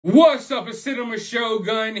What's up, it's Cinema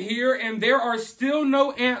Shogun here, and there are still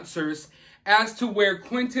no answers as to where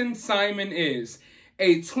Quinton Simon is,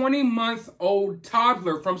 a 20-month-old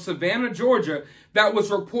toddler from Savannah, Georgia, that was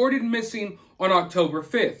reported missing on October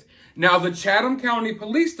 5th. Now, the Chatham County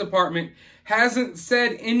Police Department hasn't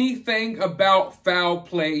said anything about foul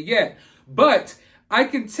play yet, but I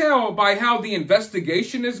can tell by how the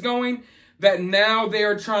investigation is going that now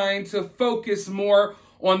they're trying to focus more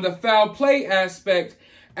on the foul play aspect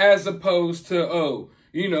as opposed to,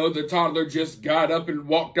 the toddler just got up and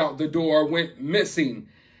walked out the door, went missing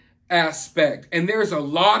aspect. And there's a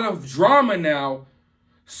lot of drama now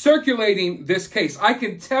circulating this case. I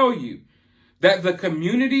can tell you that the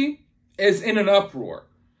community is in an uproar.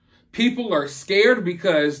 People are scared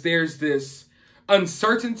because there's this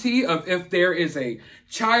uncertainty of if there is a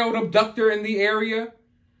child abductor in the area.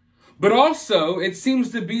 But also, it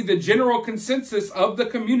seems to be the general consensus of the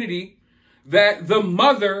community that the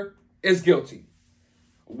mother is guilty.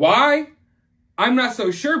 Why? I'm not so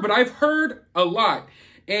sure, but I've heard a lot.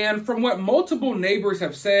 And from what multiple neighbors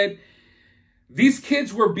have said, these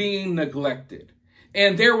kids were being neglected.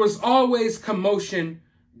 And there was always commotion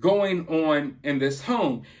going on in this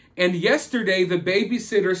home. And yesterday, the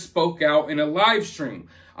babysitter spoke out in a live stream.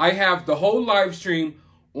 I have the whole live stream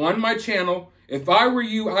on my channel. If I were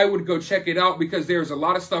you, I would go check it out because there's a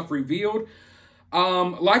lot of stuff revealed.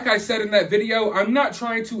 Like I said in that video, I'm not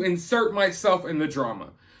trying to insert myself in the drama.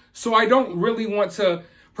 So I don't really want to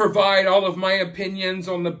provide all of my opinions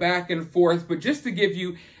on the back and forth, but just to give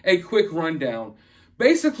you a quick rundown.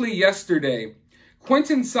 Basically, yesterday,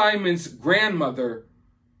 Quinton Simon's grandmother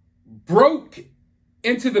broke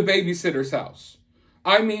into the babysitter's house.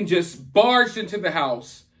 I mean, just barged into the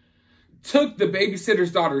house, took the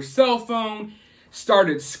babysitter's daughter's cell phone,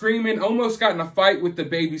 started screaming, almost got in a fight with the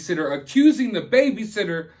babysitter, accusing the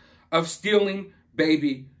babysitter of stealing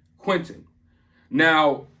baby Quinton.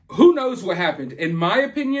 Now, who knows what happened? In my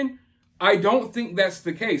opinion, I don't think that's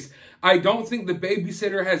the case. I don't think the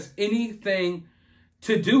babysitter has anything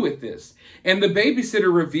to do with this. And the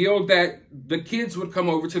babysitter revealed that the kids would come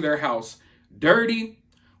over to their house dirty,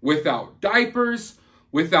 without diapers,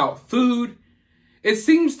 without food. It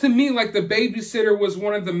seems to me like the babysitter was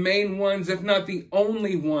one of the main ones, if not the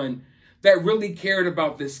only one, that really cared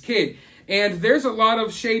about this kid. And there's a lot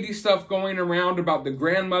of shady stuff going around about the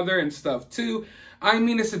grandmother and stuff too. I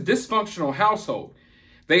mean, it's a dysfunctional household.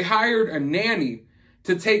 They hired a nanny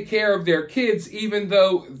to take care of their kids, even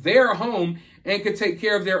though they're home and could take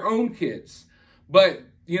care of their own kids. But,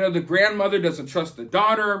 the grandmother doesn't trust the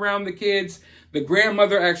daughter around the kids. The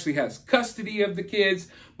grandmother actually has custody of the kids,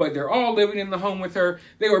 but they're all living in the home with her.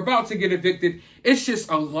 They were about to get evicted. It's just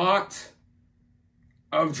a lot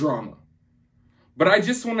of drama. But I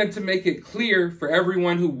just wanted to make it clear for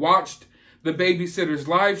everyone who watched the babysitter's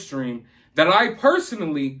live stream that I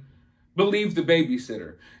personally believe the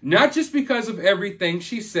babysitter. Not just because of everything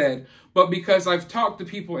she said, but because I've talked to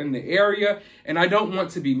people in the area, and I don't want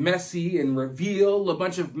to be messy and reveal a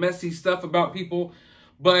bunch of messy stuff about people,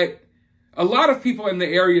 but a lot of people in the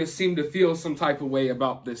area seem to feel some type of way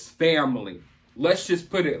about this family. Let's just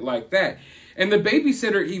put it like that. And the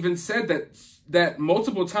babysitter even said that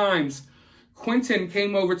multiple times Quinton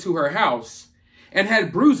came over to her house and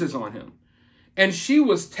had bruises on him. And she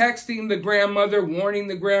was texting the grandmother, warning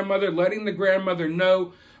the grandmother, letting the grandmother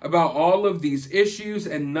know about all of these issues,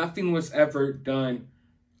 and nothing was ever done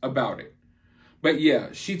about it. But yeah,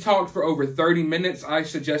 she talked for over 30 minutes. I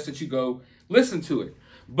suggest that you go listen to it.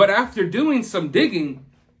 But after doing some digging,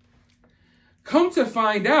 come to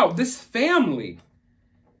find out this family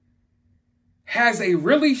has a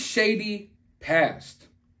really shady past.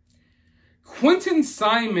 Quinton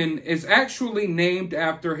Simon is actually named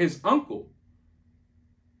after his uncle.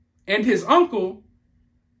 And his uncle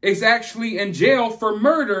is actually in jail for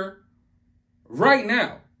murder right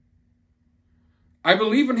now. I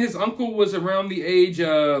believe when his uncle was around the age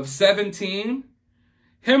of 17,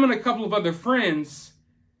 him and a couple of other friends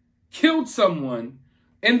killed someone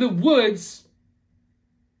in the woods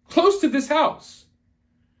close to this house.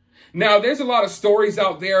 Now, there's a lot of stories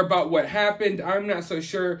out there about what happened. I'm not so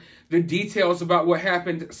sure the details about what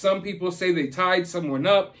happened. Some people say they tied someone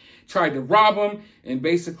up, tried to rob him, and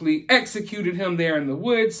basically executed him there in the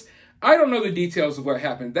woods. I don't know the details of what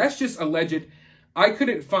happened. That's just alleged. I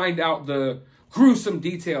couldn't find out the gruesome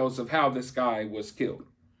details of how this guy was killed.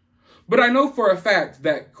 But I know for a fact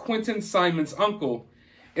that Quinton Simon's uncle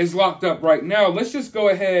is locked up right now. Let's just go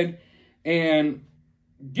ahead and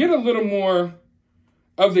get a little more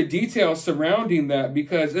of the details surrounding that,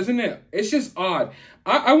 because it's just odd.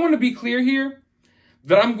 I want to be clear here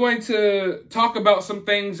that I'm going to talk about some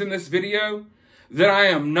things in this video that I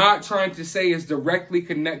am not trying to say is directly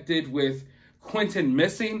connected with Quinton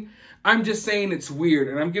missing. I'm just saying it's weird,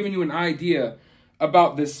 and I'm giving you an idea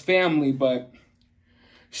about this family. But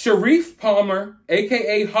Sharif Palmer,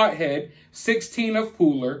 a.k.a. Hothead, 16 of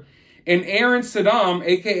Pooler, and Aaron Saddam,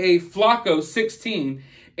 a.k.a. Flacco, 16,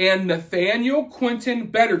 and Nathaniel Quinton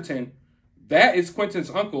Betterton, that is Quinton's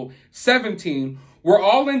uncle, 17, were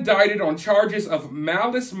all indicted on charges of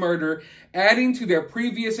malice murder, adding to their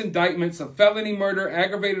previous indictments of felony murder,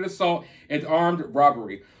 aggravated assault, and armed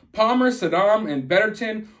robbery. Palmer, Saddam, and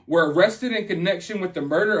Betterton were arrested in connection with the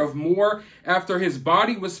murder of Moore after his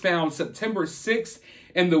body was found September 6th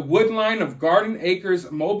in the woodline of Garden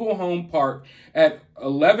Acres Mobile Home Park at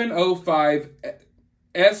 1105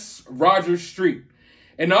 S. Rogers Street.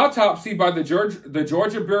 An autopsy by the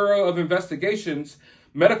Georgia Bureau of Investigation's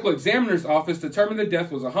Medical Examiner's Office determined the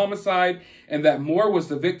death was a homicide and that Moore was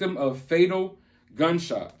the victim of fatal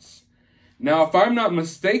gunshots. Now, if I'm not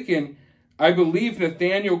mistaken, I believe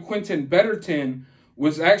Nathaniel Quinton Betterton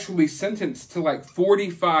was actually sentenced to like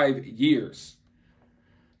 45 years.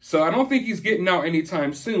 So I don't think he's getting out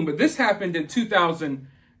anytime soon, but this happened in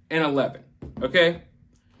 2011, okay?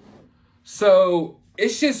 So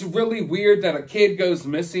it's just really weird that a kid goes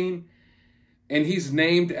missing and he's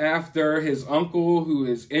named after his uncle who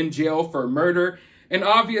is in jail for murder. And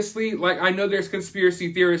obviously, like, I know there's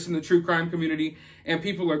conspiracy theorists in the true crime community and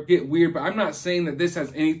people get weird, but I'm not saying that this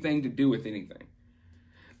has anything to do with anything.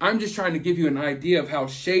 I'm just trying to give you an idea of how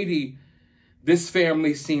shady this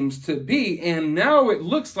family seems to be. And now it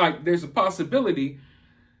looks like there's a possibility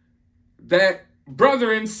that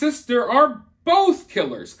brother and sister are both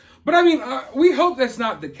killers. But I mean, we hope that's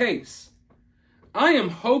not the case. I am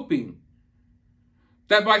hoping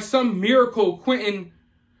that by some miracle, Quinton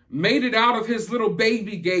made it out of his little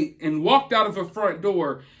baby gate and walked out of a front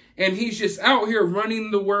door, and he's just out here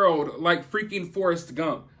running the world like freaking Forrest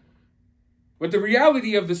Gump. But the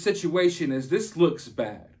reality of the situation is this looks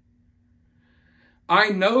bad. I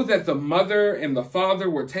know that the mother and the father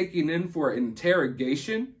were taken in for an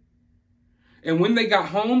interrogation. And when they got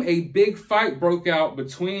home, a big fight broke out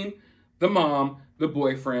between the mom, the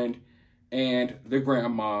boyfriend, and the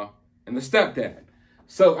grandma and the stepdad.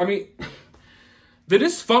 So, I mean, the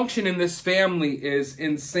dysfunction in this family is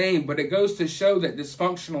insane, but it goes to show that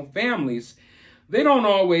dysfunctional families, they don't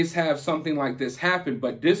always have something like this happen,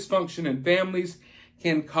 but dysfunction in families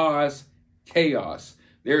can cause chaos.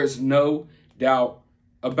 There is no doubt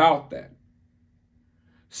about that.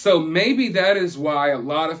 So maybe that is why a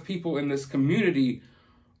lot of people in this community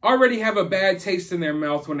already have a bad taste in their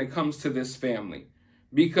mouth when it comes to this family,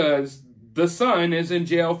 because the son is in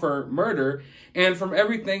jail for murder. And from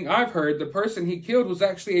everything I've heard, the person he killed was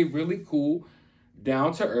actually a really cool,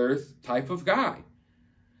 down-to-earth type of guy.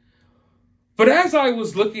 But as I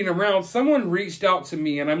was looking around, someone reached out to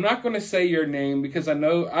me, and I'm not going to say your name because I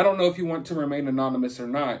don't know if you want to remain anonymous or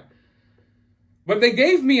not. But they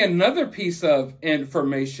gave me another piece of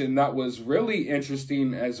information that was really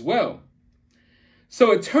interesting as well.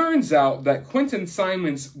 So it turns out that Quinton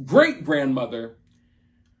Simon's great-grandmother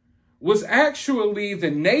was actually the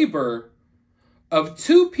neighbor of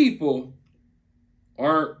two people,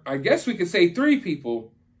 or I guess we could say three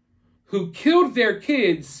people, who killed their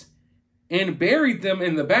kids and buried them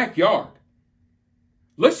in the backyard.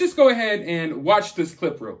 Let's just go ahead and watch this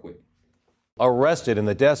clip real quick. Arrested in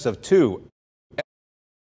the deaths of two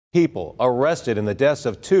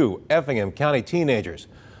Effingham County teenagers.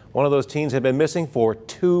 One of those teens had been missing for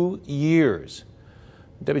 2 years.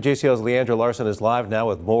 WJCL's Leandra Larson is live now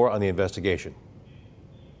with more on the investigation.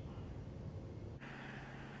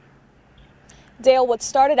 Dale, what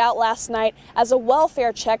started out last night as a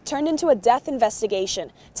welfare check turned into a death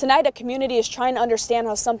investigation. Tonight, a community is trying to understand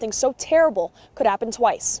how something so terrible could happen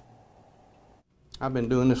twice. I've been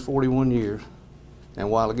doing this 41 years, and a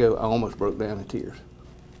while ago, I almost broke down in tears.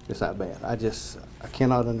 It's that bad. I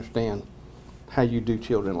cannot understand how you do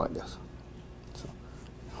children like this. It's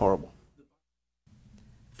horrible.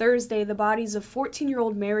 Thursday, the bodies of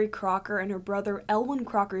 14-year-old Mary Crocker and her brother Elwin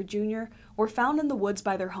Crocker Jr. were found in the woods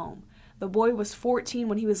by their home. The boy was 14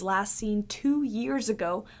 when he was last seen 2 years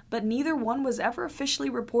ago, but neither one was ever officially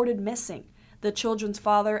reported missing. The children's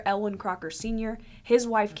father, Elwin Crocker Sr., his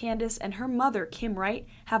wife Candace, and her mother, Kim Wright,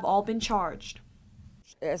 have all been charged.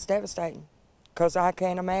 It's devastating, because I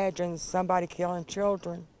can't imagine somebody killing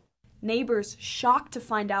children. Neighbors, shocked to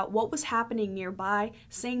find out what was happening nearby,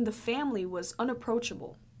 saying the family was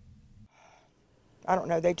unapproachable. I don't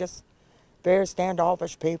know, they just very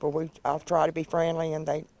standoffish people. I've tried to be friendly, and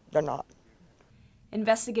they're not.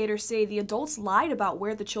 Investigators say the adults lied about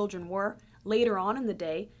where the children were. Later on in the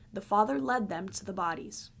day, the father led them to the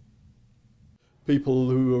bodies. people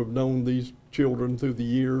who have known these children through the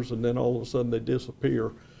years and then all of a sudden they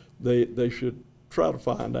disappear, they should try to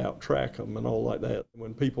find out, track them and all like that.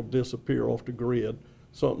 When people disappear off the grid,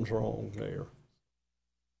 something's wrong there.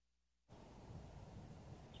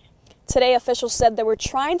 Today, officials said they were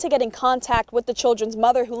trying to get in contact with the children's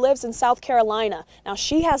mother who lives in South Carolina. Now,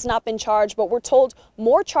 she has not been charged, but we're told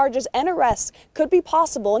more charges and arrests could be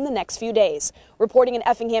possible in the next few days. Reporting in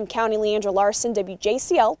Effingham County, Leandra Larson,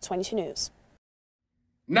 WJCL 22 News.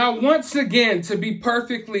 Now, once again, to be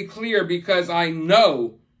perfectly clear, because I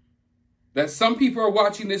know that some people are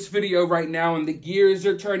watching this video right now and the gears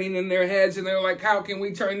are turning in their heads and they're like, how can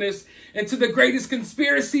we turn this into the greatest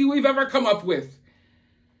conspiracy we've ever come up with?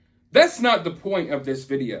 That's not the point of this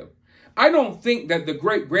video. I don't think that the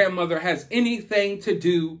great-grandmother has anything to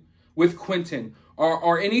do with Quinton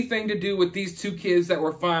or anything to do with these two kids that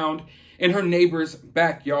were found in her neighbor's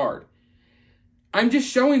backyard. I'm just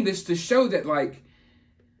showing this to show that, like,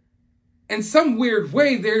 in some weird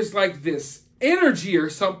way, there's like this energy or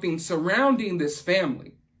something surrounding this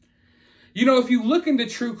family. You know, if you look into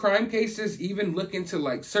true crime cases, even look into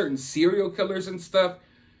like certain serial killers and stuff,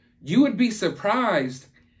 you would be surprised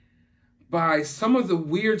by some of the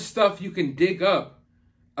weird stuff you can dig up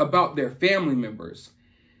about their family members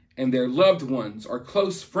and their loved ones or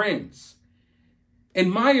close friends. In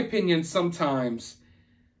my opinion, sometimes,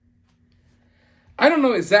 I don't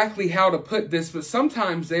know exactly how to put this, but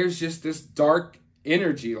sometimes there's just this dark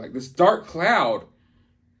energy, like this dark cloud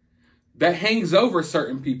that hangs over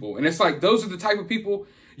certain people. And it's like, those are the type of people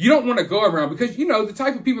you don't want to go around because, you know, the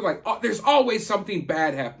type of people like, oh, there's always something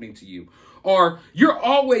bad happening to you. Or you're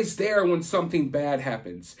always there when something bad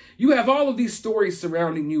happens. You have all of these stories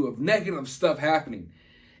surrounding you of negative stuff happening.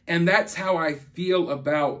 And that's how I feel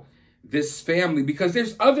about this family, because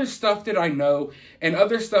there's other stuff that I know and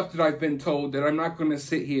other stuff that I've been told that I'm not going to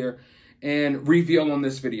sit here and reveal on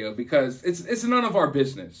this video because it's none of our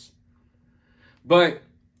business. But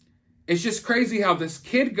it's just crazy how this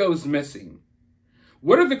kid goes missing.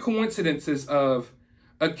 What are the coincidences of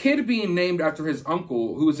a kid being named after his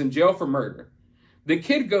uncle who was in jail for murder? The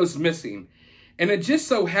kid goes missing. And it just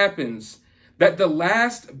so happens that the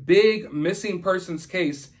last big missing persons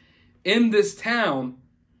case in this town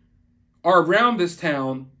or around this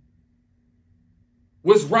town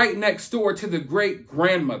was right next door to the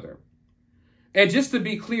great-grandmother. And just to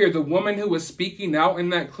be clear, the woman who was speaking out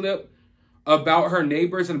in that clip about her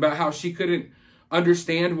neighbors and about how she couldn't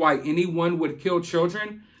understand why anyone would kill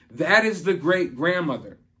children, that is the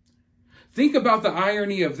great-grandmother. Think about the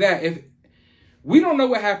irony of that. If we don't know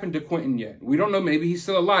what happened to Quinton yet. We don't know, maybe he's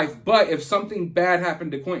still alive. But if something bad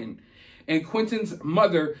happened to Quinton and Quinton's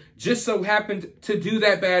mother just so happened to do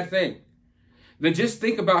that bad thing, then just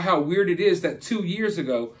think about how weird it is that 2 years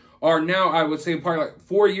ago, or now I would say probably like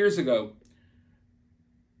 4 years ago,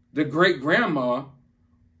 the great-grandma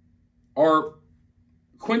or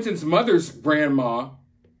Quinton's mother's grandma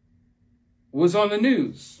was on the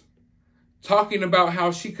news talking about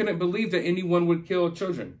how she couldn't believe that anyone would kill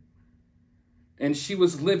children. And she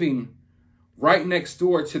was living right next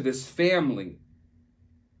door to this family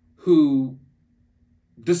who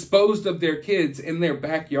disposed of their kids in their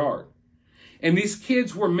backyard. And these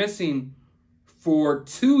kids were missing for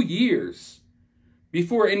 2 years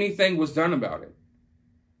before anything was done about it.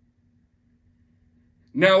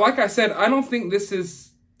 Now, like I said, I don't think this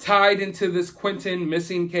is tied into this Quinton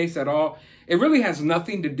missing case at all. It really has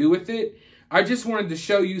nothing to do with it. I just wanted to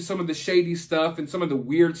show you some of the shady stuff and some of the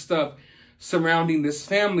weird stuff surrounding this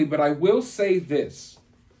family. But I will say this.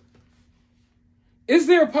 Is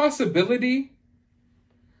there a possibility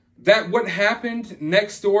that what happened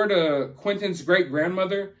next door to Quinton's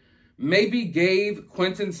great-grandmother maybe gave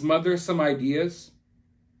Quinton's mother some ideas?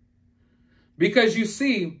 Because you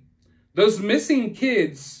see, those missing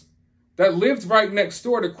kids that lived right next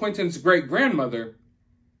door to Quinton's great-grandmother,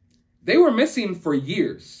 they were missing for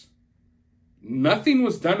years. Nothing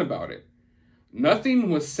was done about it.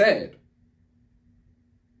 Nothing was said.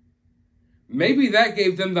 Maybe that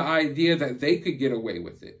gave them the idea that they could get away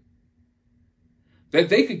with it. That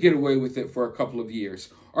they could get away with it for a couple of years.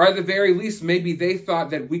 Or at the very least, maybe they thought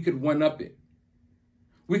that we could one-up it.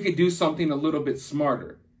 We could do something a little bit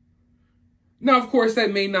smarter. Now, of course,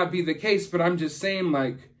 that may not be the case, but I'm just saying,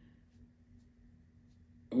 like,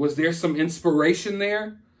 was there some inspiration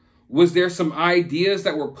there? Was there some ideas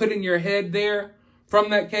that were put in your head there from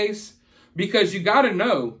that case? Because you got to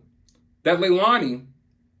know that Leilani,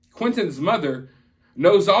 Quinton's mother,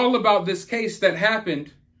 knows all about this case that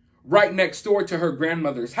happened right next door to her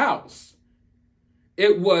grandmother's house.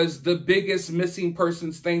 It was the biggest missing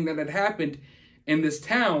persons thing that had happened in this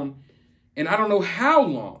town, and I don't know how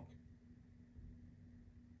long.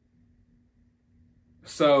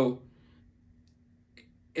 So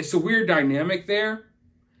it's a weird dynamic there.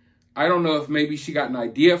 I don't know if maybe she got an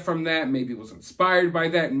idea from that, maybe was inspired by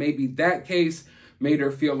that, and maybe that case made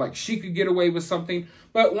her feel like she could get away with something.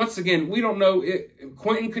 But once again, we don't know.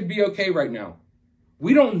 Quinton could be okay right now.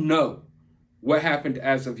 We don't know what happened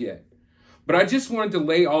as of yet. But I just wanted to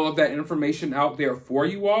lay all of that information out there for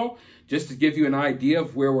you all, just to give you an idea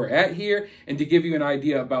of where we're at here and to give you an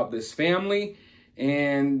idea about this family.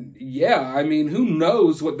 And yeah, I mean, who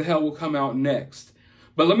knows what the hell will come out next.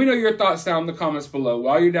 But let me know your thoughts down in the comments below.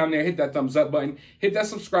 While you're down there, hit that thumbs up button, hit that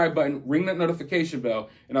subscribe button, ring that notification bell,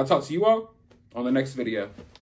 and I'll talk to you all on the next video.